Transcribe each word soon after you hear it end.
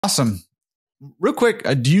Awesome. Real quick,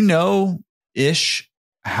 do you know ish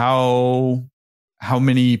how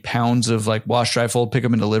many pounds of like wash, dry, fold, pick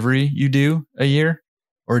up and delivery you do a year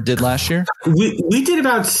or did last year? We did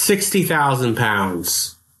about 60,000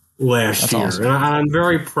 pounds last year. Awesome. And I'm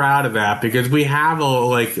very proud of that because we have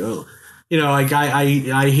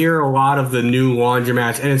I hear a lot of the new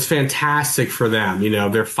laundromats and it's fantastic for them.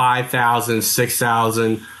 They're 5,000,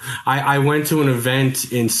 6,000. I went to an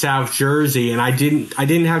event in South Jersey and I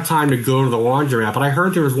didn't have time to go to the laundromat, but I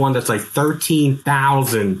heard there was one that's like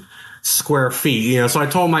 13,000 square feet. So I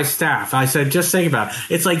told my staff, I said, just think about it.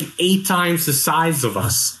 It's like 8 times the size of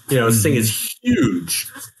us. This thing is huge.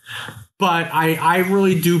 But I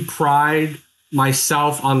really do pride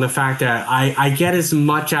myself on the fact that I get as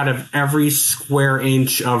much out of every square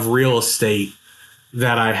inch of real estate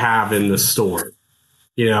that I have in the store.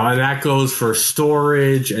 And that goes for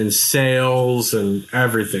storage and sales and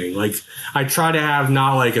everything. Like I try to have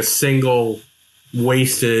not like a single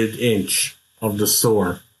wasted inch of the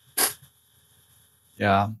store.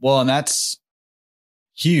 Yeah. Well, and that's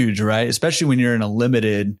huge, right? Especially when you're in a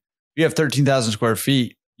limited, you have 13,000 square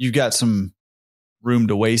feet. You've got some room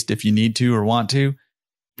to waste if you need to or want to.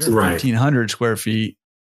 You're right. 1,500 square feet.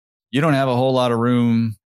 You don't have a whole lot of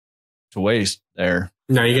room to waste there.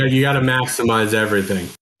 No, you got to maximize everything.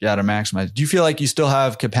 You got to maximize. Do you feel like you still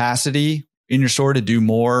have capacity in your store to do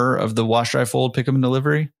more of the wash, dry, fold, pick up and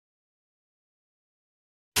delivery?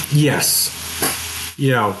 Yes.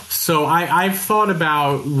 So I've thought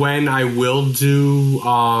about when I will do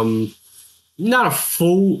not a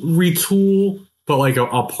full retool, but like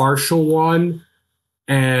a partial one.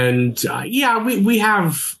 And we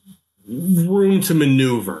have room to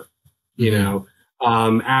maneuver,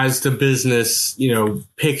 as the business,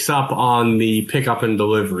 picks up on the pickup and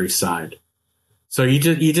delivery side. So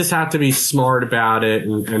you just have to be smart about it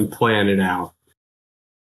and plan it out.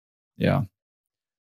 Yeah.